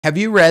Have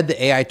you read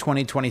the AI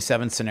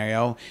 2027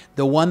 scenario?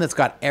 The one that's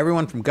got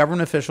everyone from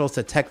government officials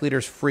to tech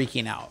leaders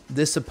freaking out.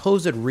 This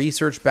supposed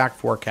research-backed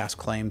forecast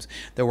claims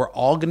that we're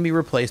all going to be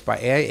replaced by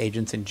AI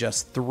agents in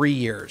just 3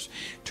 years,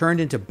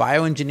 turned into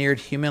bioengineered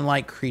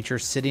human-like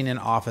creatures sitting in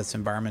office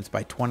environments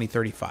by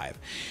 2035.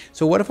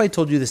 So what if I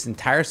told you this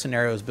entire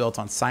scenario is built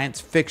on science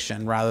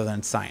fiction rather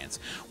than science?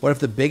 What if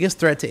the biggest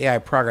threat to AI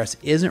progress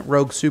isn't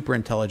rogue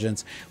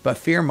superintelligence, but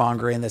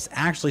fear-mongering that's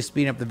actually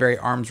speeding up the very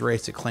arms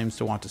race it claims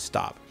to want to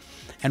stop?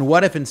 And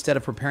what if instead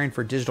of preparing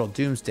for digital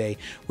doomsday,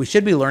 we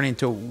should be learning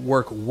to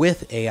work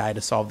with AI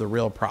to solve the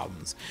real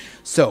problems?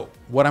 So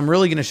what I'm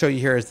really going to show you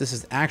here is this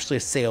is actually a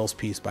sales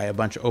piece by a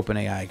bunch of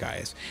OpenAI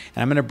guys.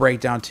 And I'm going to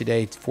break down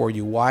today for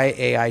you why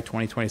AI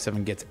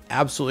 2027 gets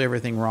absolutely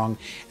everything wrong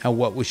and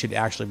what we should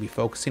actually be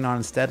focusing on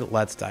instead.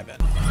 Let's dive in.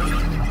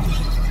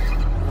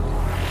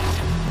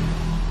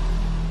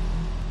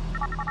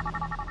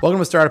 Welcome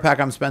to Startup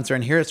Hack. I'm Spencer,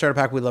 and here at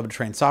Startup Hack, we love to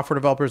train software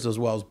developers as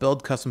well as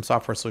build custom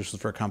software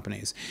solutions for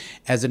companies.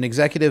 As an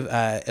executive,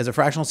 as a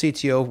fractional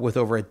CTO with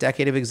over a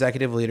decade of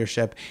executive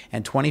leadership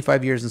and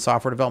 25 years in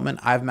software development,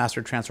 I've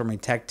mastered transforming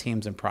tech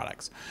teams and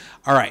products.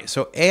 All right,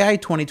 so AI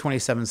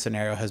 2027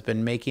 scenario has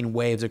been making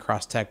waves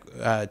across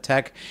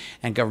tech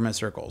and government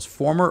circles.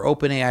 Former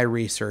OpenAI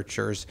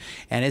researchers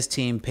and his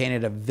team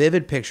painted a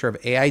vivid picture of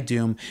AI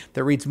doom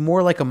that reads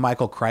more like a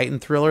Michael Crichton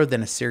thriller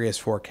than a serious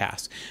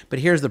forecast. But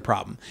here's the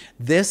problem.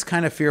 This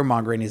kind of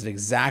fear-mongering is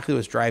exactly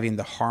what's driving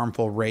the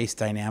harmful race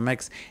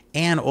dynamics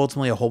and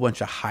ultimately a whole bunch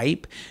of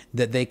hype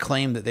that they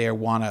claim that they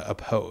want to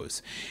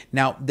oppose.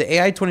 Now, the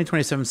AI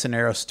 2027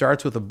 scenario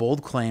starts with a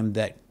bold claim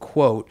that,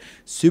 quote,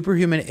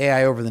 superhuman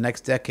AI over the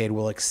next decade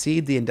will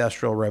exceed the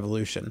Industrial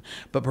Revolution,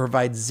 but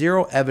provides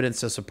zero evidence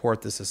to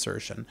support this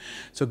assertion.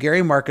 So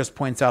Gary Marcus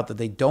points out that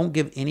they don't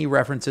give any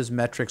references,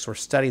 metrics, or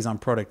studies on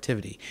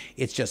productivity.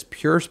 It's just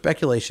pure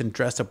speculation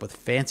dressed up with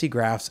fancy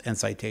graphs and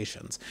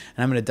citations.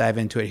 And I'm going to dive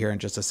into it here in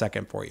just a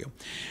second for you.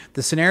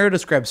 The scenario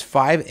describes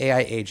 5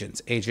 AI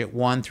agents, Agent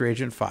 1 through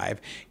Agent 5,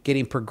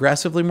 getting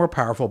progressively more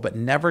powerful, but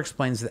never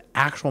explains the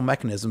actual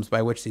mechanisms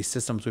by which these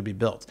systems would be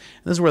built.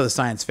 And this is where the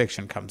science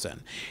fiction comes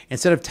in.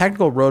 Instead of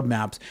technical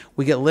roadmaps,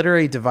 we get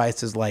literary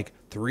devices like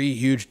 3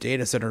 huge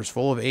data centers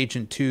full of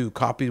Agent 2,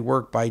 copied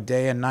work by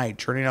day and night,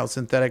 churning out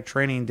synthetic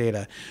training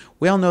data.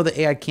 We all know that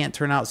AI can't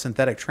turn out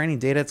synthetic training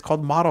data. It's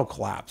called model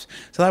collapse.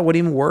 So that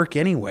wouldn't even work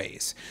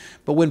anyways.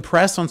 But when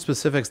pressed on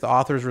specifics, the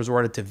authors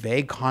resorted to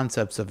vague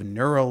concepts of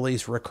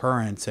neuralese,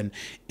 recurrence, and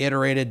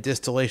iterated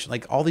distillation,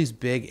 like all these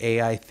big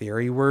AI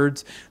theory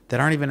words that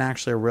aren't even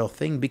actually a real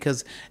thing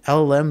because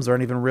LLMs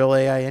aren't even real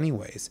AI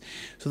anyways.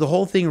 So the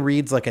whole thing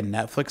reads like a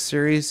Netflix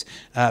series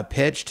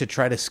pitch to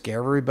try to scare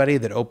everybody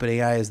that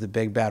OpenAI is the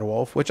big bad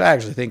wolf, which I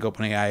actually think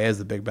OpenAI is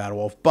the big bad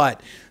wolf,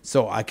 but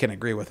so I can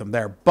agree with them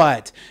there.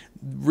 But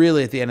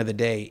really, at the end of the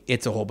day,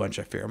 it's a whole bunch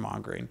of fear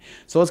mongering.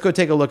 So let's go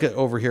take a look at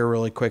over here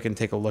really quick and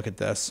take a look at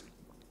this.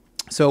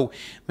 So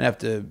I'm gonna have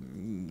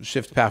to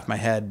shift past my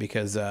head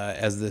because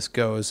as this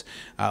goes,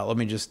 let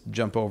me just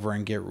jump over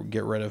and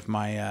get rid of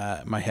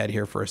my my head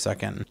here for a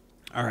second.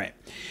 All right.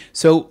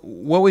 So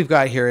what we've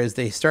got here is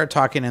they start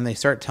talking and they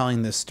start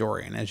telling this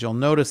story. And as you'll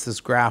notice this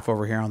graph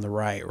over here on the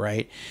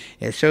right,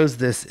 it shows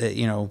this,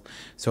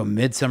 so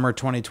midsummer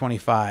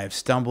 2025,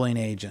 stumbling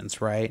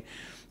agents, right?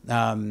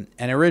 And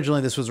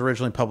originally, this was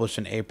originally published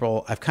in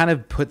April. I've kind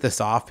of put this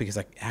off because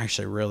I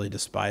actually really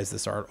despise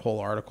this whole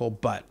article,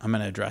 but I'm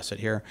going to address it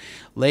here.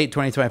 Late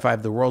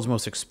 2025, the world's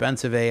most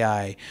expensive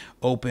AI,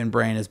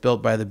 OpenBrain, is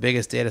built by the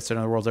biggest data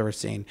center the world's ever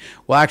seen.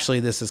 Well,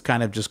 actually, this is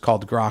kind of just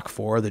called Grok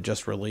 4 that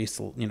just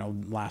released,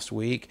 last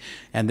week.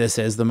 And this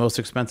is the most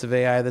expensive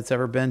AI that's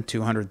ever been,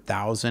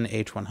 200,000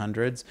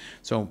 H100s.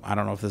 So I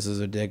don't know if this is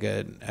a dig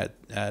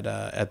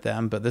at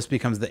them, but this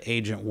becomes the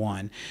Agent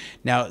 1.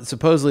 Now,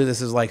 supposedly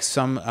this is like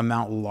some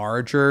amount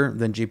larger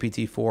than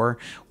GPT-4.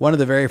 One of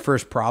the very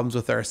first problems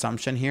with our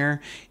assumption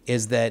here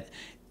is that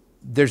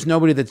there's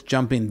nobody that's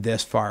jumping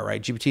this far,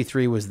 right?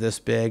 GPT-3 was this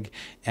big,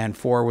 and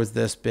 4 was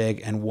this big,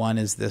 and 1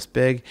 is this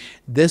big.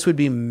 This would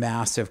be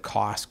massive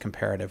cost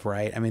comparative,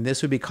 right? I mean,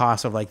 this would be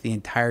cost of like the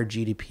entire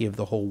GDP of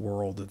the whole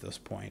world at this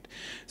point.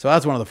 So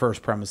that's one of the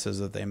first premises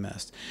that they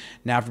missed.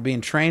 Now, after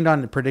being trained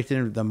on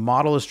predicting, the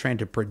model is trained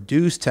to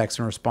produce text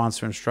in response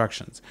to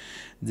instructions.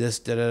 This,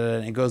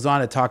 and it goes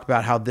on to talk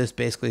about how this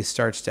basically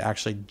starts to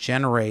actually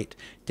generate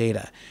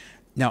data.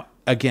 Now,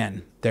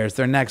 again, there's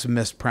their next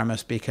missed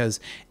premise because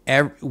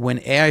when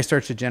AI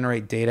starts to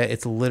generate data,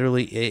 it's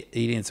literally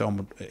eating its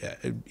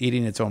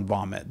own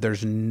vomit.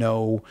 There's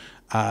no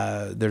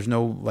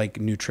like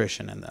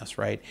nutrition in this,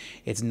 right?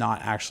 It's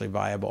not actually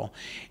viable.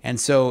 And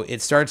so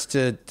it starts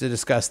to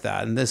discuss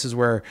that. And this is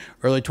where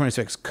early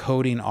 26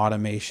 coding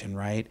automation,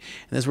 right?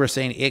 And this is where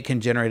saying it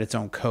can generate its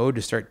own code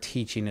to start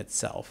teaching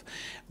itself.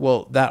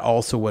 Well, that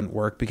also wouldn't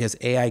work because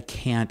AI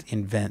can't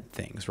invent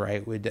things,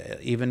 right?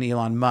 Even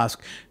Elon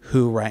Musk,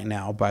 who right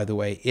now, by the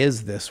way,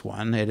 is this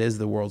one, it is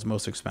the world's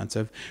most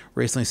expensive,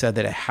 recently said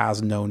that it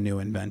has no new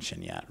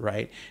invention yet,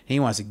 right?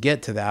 He wants to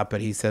get to that, but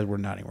he said we're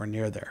not anywhere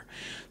near there.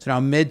 So now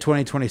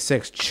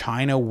mid-2026,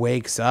 China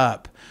wakes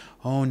up.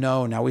 oh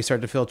no, now we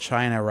start to feel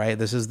China, right?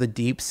 This is the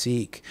deep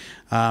seek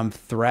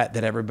threat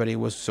that everybody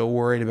was so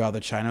worried about,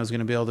 that China was going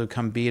to be able to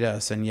come beat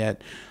us, and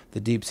yet the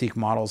deep seek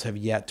models have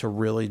yet to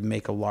really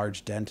make a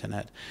large dent in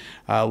it.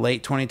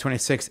 Late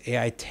 2026,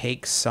 AI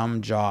takes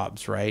some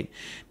jobs, right?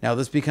 Now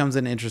this becomes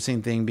an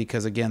interesting thing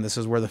because, again, this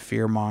is where the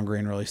fear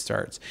mongering really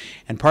starts.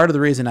 And part of the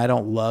reason I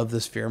don't love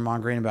this fear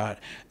mongering about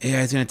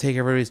AI is going to take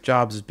everybody's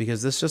jobs is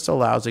because this just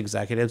allows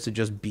executives to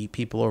just beat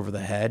people over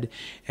the head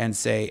and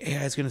say,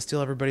 AI is going to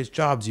steal everybody's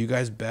jobs. You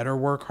guys better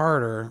work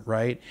harder,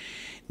 right?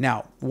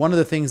 Now, one of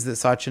the things that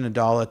Satya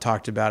Nadella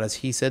talked about is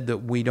he said that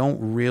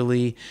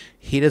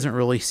he doesn't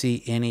really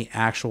see any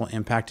actual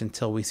impact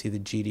until we see the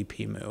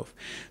GDP move.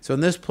 So in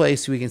this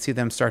place, we can see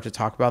them start to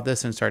talk about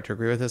this and start to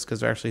agree with this,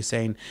 because they're actually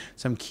saying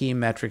some key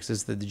metrics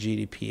is that the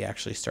GDP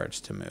actually starts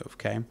to move,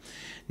 okay?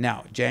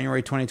 Now,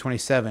 January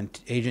 2027,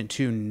 Agent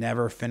 2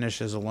 never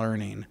finishes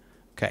learning.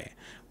 Okay,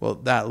 well,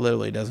 that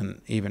literally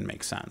doesn't even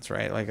make sense,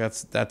 right? Like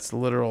that's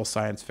literal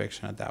science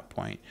fiction at that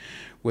point.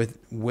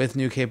 With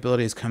new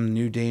capabilities come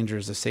new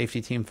dangers. The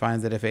safety team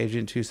finds that if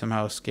Agent 2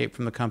 somehow escaped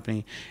from the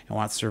company and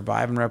wants to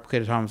survive and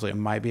replicate autonomously, it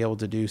might be able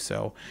to do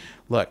so.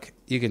 Look,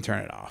 you can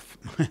turn it off.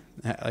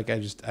 Like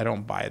I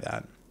don't buy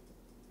that.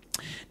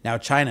 Now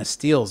China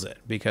steals it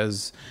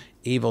because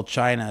evil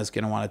China is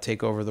going to want to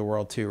take over the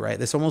world too, right?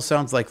 This almost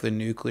sounds like the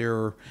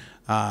nuclear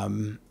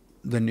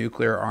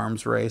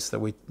arms race that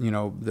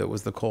that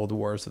was the Cold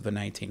Wars of the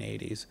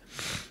 1980s.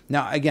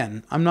 Now,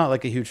 again, I'm not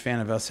like a huge fan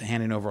of us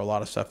handing over a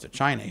lot of stuff to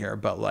China here,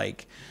 but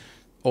like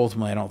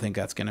ultimately, I don't think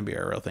that's going to be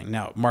a real thing.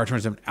 Now, March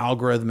was an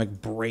algorithmic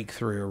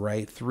breakthrough,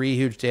 right? 3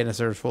 huge data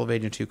centers full of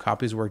Agent 2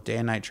 copies work day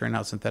and night, churning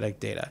out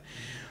synthetic data.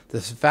 The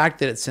fact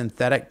that it's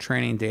synthetic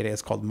training data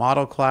is called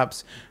model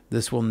collapse.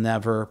 This will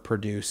never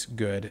produce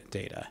good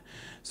data.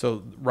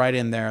 So right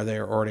in there, they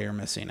already are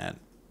missing it.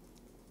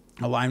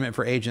 Alignment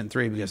for Agent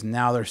 3, because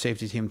now their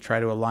safety team try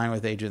to align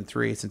with Agent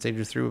 3. Since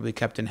Agent 3 will be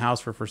kept in-house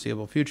for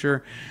foreseeable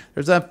future,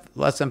 there's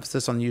less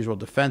emphasis on the usual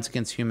defense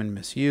against human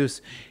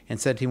misuse.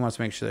 Instead, team wants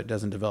to make sure that it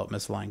doesn't develop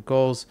misaligned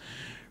goals.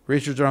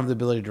 Researchers don't have the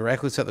ability to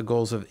directly set the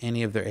goals of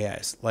any of their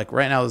AIs. Like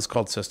right now, this is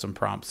called system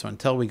prompts. So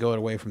until we go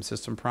away from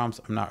system prompts,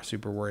 I'm not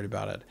super worried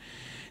about it.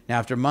 Now,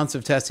 after months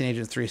of testing,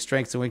 Agent 3's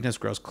strengths and weakness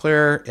grows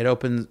clearer.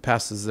 It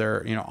passes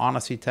their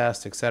honesty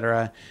test,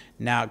 etc.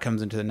 Now it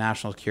comes into the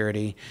national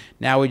security.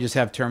 Now we just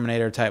have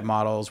Terminator-type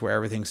models where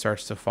everything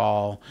starts to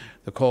fall.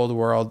 The Cold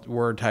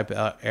War type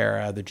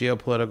era, the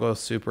geopolitical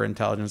super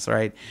intelligence,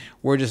 right?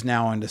 We're just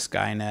now into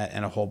Skynet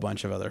and a whole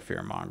bunch of other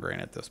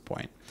fear-mongering at this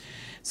point.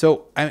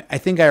 So I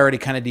think I already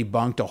kind of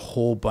debunked a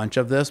whole bunch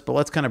of this, but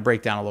let's kind of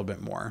break down a little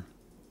bit more.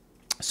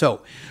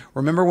 So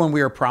remember when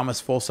we were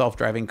promised full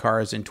self-driving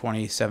cars in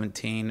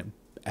 2017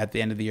 at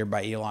the end of the year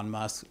by Elon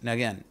Musk? Now,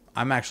 again,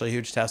 I'm actually a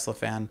huge Tesla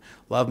fan.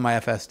 Love my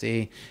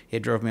FSD.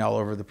 It drove me all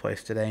over the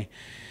place today.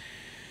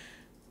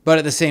 But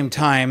at the same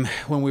time,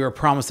 when we were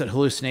promised that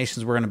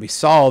hallucinations were going to be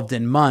solved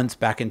in months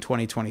back in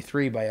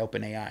 2023 by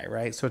OpenAI,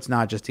 right? So it's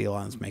not just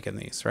Elon's making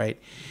these, right?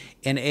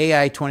 In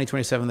AI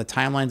 2027, the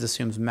timelines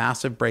assumes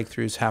massive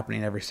breakthroughs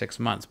happening every 6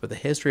 months, but the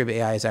history of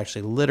AI is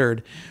actually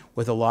littered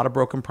with a lot of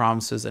broken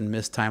promises and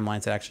missed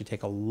timelines that actually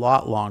take a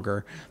lot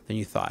longer than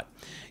you thought.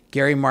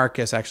 Gary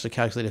Marcus actually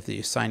calculated that you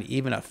assign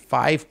even a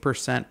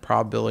 5%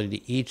 probability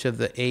to each of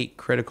the 8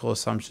 critical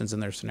assumptions in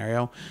their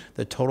scenario,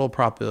 the total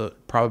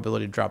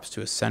probability drops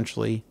to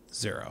essentially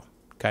 0.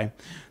 Okay,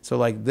 so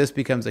like this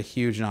becomes a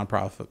huge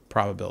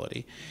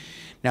non-probability.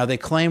 Now, they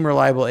claim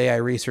reliable AI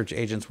research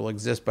agents will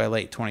exist by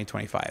late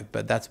 2025,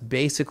 but that's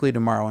basically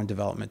tomorrow in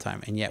development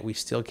time, and yet we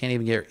still can't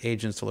even get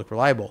agents to look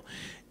reliable.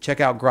 Check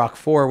out Grok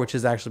 4, which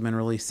has actually been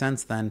released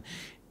since then,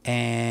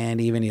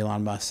 and even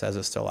Elon Musk says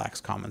it still lacks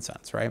common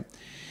sense, right?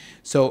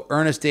 So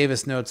Ernest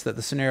Davis notes that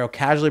the scenario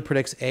casually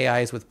predicts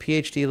AIs with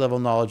PhD-level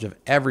knowledge of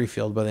every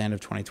field by the end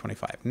of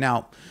 2025.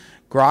 Now,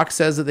 Grok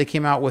says that they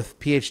came out with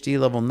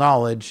PhD-level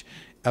knowledge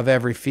of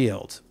every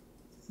field,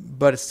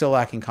 but it's still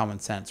lacking common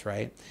sense,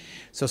 right?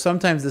 So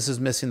sometimes this is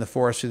missing the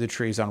forest through the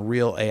trees on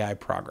real AI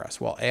progress.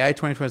 While AI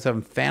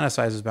 2027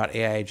 fantasizes about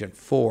AI Agent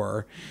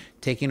 4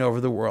 taking over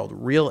the world,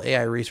 real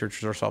AI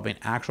researchers are solving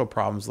actual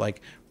problems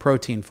like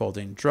protein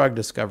folding, drug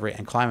discovery,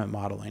 and climate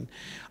modeling.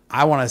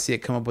 I want to see it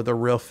come up with a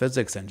real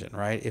physics engine,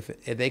 right?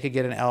 If they could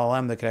get an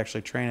LLM that could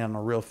actually train on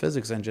a real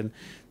physics engine,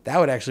 that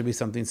would actually be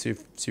something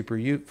super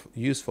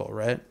useful,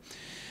 right?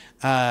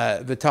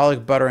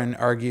 Vitalik Buterin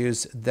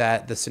argues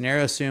that the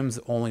scenario assumes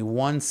only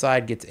one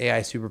side gets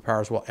AI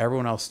superpowers while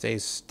everyone else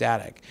stays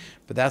static.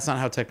 But that's not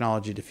how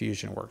technology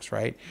diffusion works,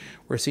 right?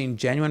 We're seeing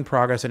genuine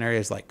progress in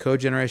areas like code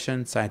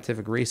generation,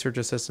 scientific research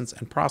assistance,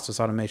 and process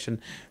automation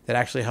that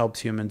actually helps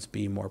humans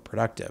be more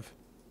productive.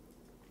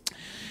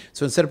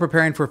 So instead of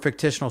preparing for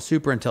fictional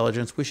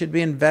superintelligence, we should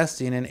be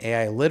investing in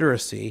AI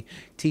literacy,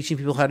 teaching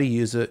people how to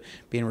use it,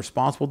 being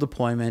responsible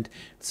deployment,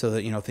 so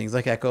that, things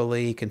like echo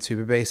leak and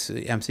super-based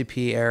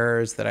MCP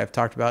errors that I've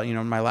talked about,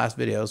 in my last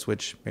videos,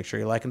 which make sure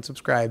you like and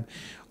subscribe,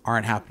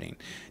 aren't happening.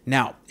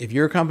 Now, if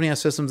your company has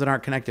systems that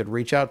aren't connected,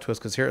 reach out to us,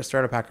 because here at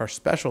Startup Hack, our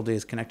specialty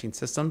is connecting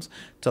systems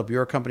to help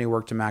your company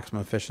work to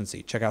maximum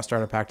efficiency. Check out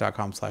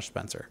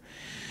startuphack.com/Spencer.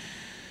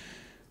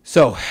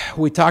 So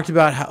we talked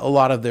about a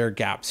lot of their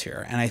gaps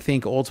here. And I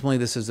think ultimately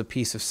this is a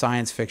piece of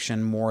science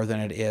fiction more than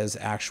it is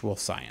actual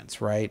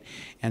science, right?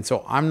 And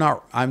so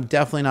I'm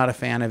definitely not a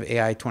fan of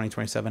AI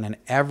 2027, and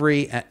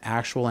every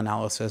actual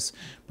analysis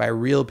by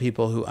real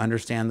people who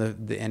understand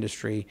the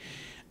industry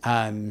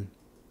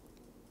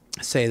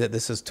say that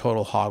this is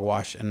total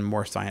hogwash and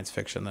more science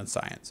fiction than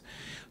science.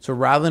 So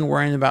rather than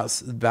worrying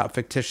about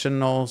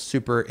fictional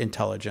super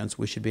intelligence,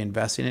 we should be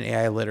investing in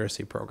AI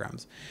literacy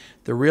programs.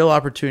 The real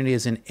opportunity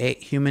is in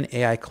human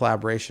AI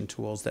collaboration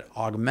tools that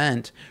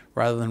augment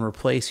rather than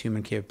replace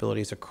human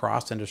capabilities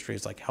across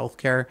industries like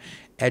healthcare,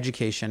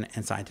 education,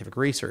 and scientific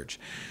research.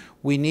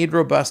 We need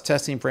robust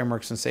testing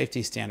frameworks and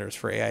safety standards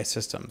for AI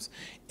systems.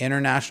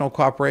 International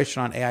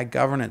cooperation on AI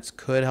governance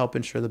could help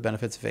ensure the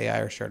benefits of AI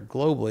are shared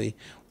globally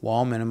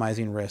while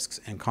minimizing risks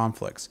and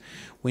conflicts.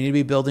 We need to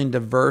be building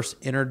diverse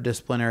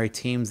interdisciplinary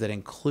teams that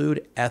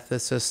include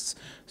ethicists,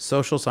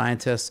 social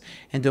scientists,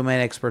 and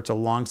domain experts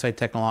alongside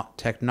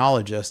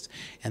technologists,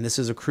 and this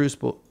is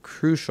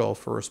crucial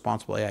for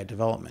responsible AI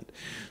development.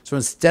 So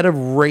instead of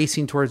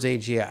racing towards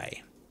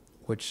AGI,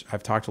 which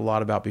I've talked a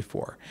lot about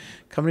before,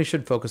 companies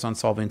should focus on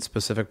solving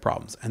specific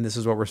problems. And this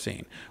is what we're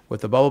seeing.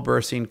 With the bubble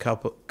bursting,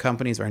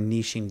 companies are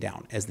niching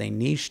down. As they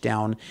niche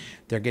down,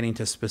 they're getting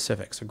to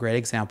specifics. A great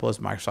example is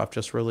Microsoft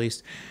just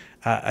released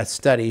a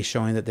study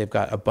showing that they've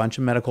got a bunch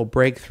of medical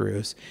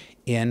breakthroughs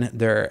in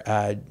their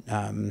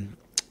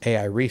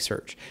AI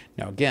research.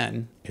 Now,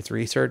 again, it's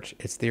research,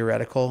 it's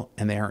theoretical,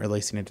 and they aren't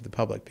releasing it to the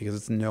public because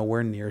it's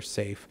nowhere near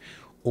safe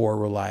or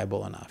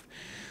reliable enough.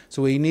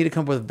 So we need to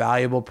come up with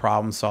valuable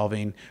problem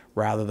solving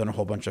rather than a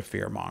whole bunch of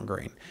fear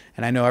mongering.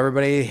 And I know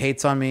everybody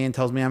hates on me and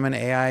tells me I'm an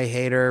AI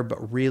hater,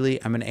 but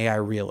really I'm an AI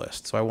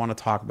realist. So I want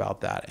to talk about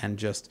that. And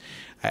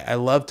I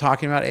love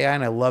talking about AI,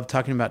 and I love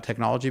talking about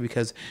technology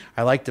because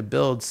I like to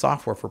build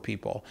software for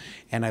people,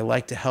 and I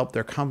like to help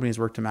their companies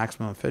work to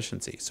maximum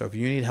efficiency. So if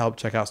you need help,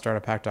 check out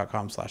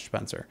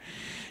startuphack.com/Spencer.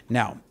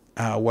 Now,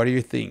 what do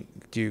you think?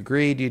 Do you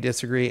agree? Do you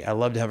disagree? I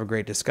love to have a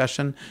great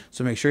discussion.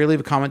 So make sure you leave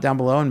a comment down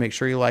below, and make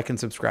sure you like and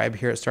subscribe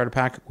here at Startup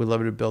Hack. We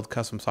love to build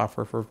custom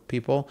software for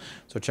people.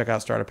 So check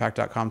out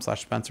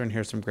startuphack.com/Spencer, and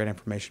here's some great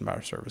information about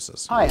our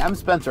services. Hi, I'm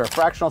Spencer, a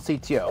fractional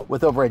CTO.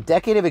 With over a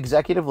decade of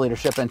executive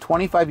leadership and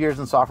 25 years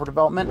in software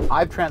development,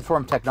 I've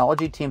transformed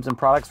technology teams and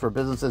products for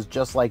businesses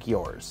just like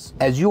yours.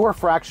 As your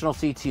fractional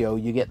CTO,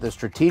 you get the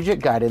strategic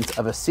guidance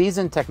of a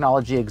seasoned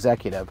technology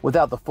executive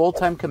without the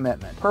full-time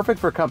commitment. Perfect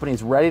for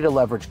companies ready to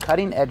leverage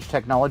cutting-edge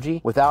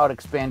technology without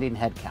expanding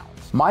headcount.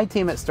 My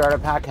team at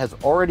Startup Hack has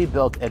already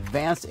built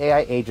advanced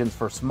AI agents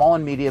for small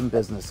and medium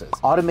businesses,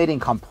 automating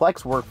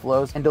complex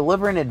workflows and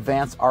delivering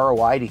advanced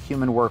ROI to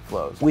human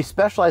workflows. We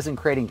specialize in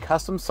creating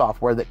custom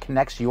software that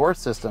connects your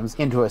systems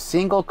into a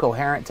single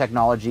coherent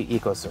technology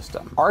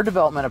ecosystem. Our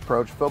development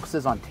approach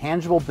focuses on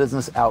tangible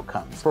business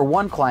outcomes. For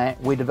one client,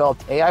 we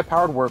developed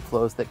AI-powered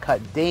workflows that cut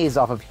days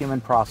off of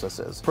human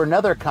processes. For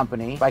another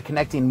company, by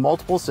connecting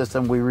multiple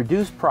systems, we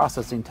reduced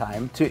processing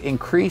time to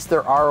increase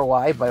their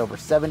ROI by over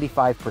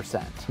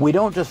 75%. We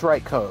don't just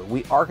write code,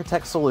 we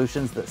architect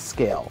solutions that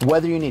scale.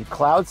 Whether you need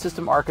cloud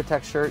system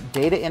architecture,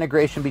 data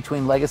integration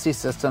between legacy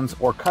systems,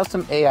 or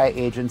custom AI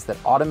agents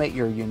that automate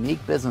your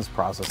unique business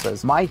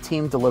processes, my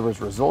team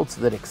delivers results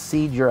that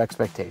exceed your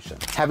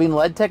expectations. Having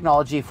led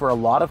technology for a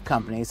lot of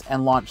companies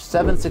and launched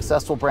 7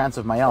 successful brands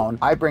of my own,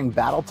 I bring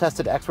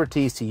battle-tested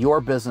expertise to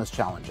your business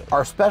challenges.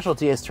 Our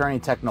specialty is turning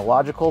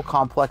technological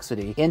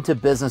complexity into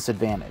business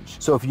advantage.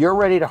 So if you're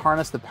ready to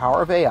harness the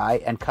power of AI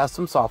and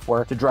custom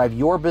software to drive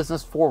your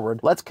business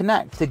forward, let's connect.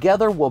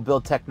 Together, we'll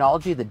build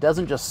technology that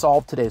doesn't just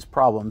solve today's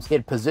problems,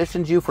 it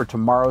positions you for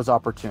tomorrow's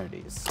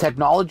opportunities.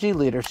 Technology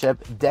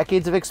leadership,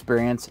 decades of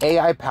experience,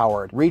 AI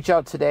powered. Reach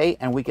out today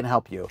and we can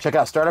help you. Check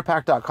out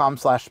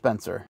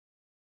startuphack.com/Spencer.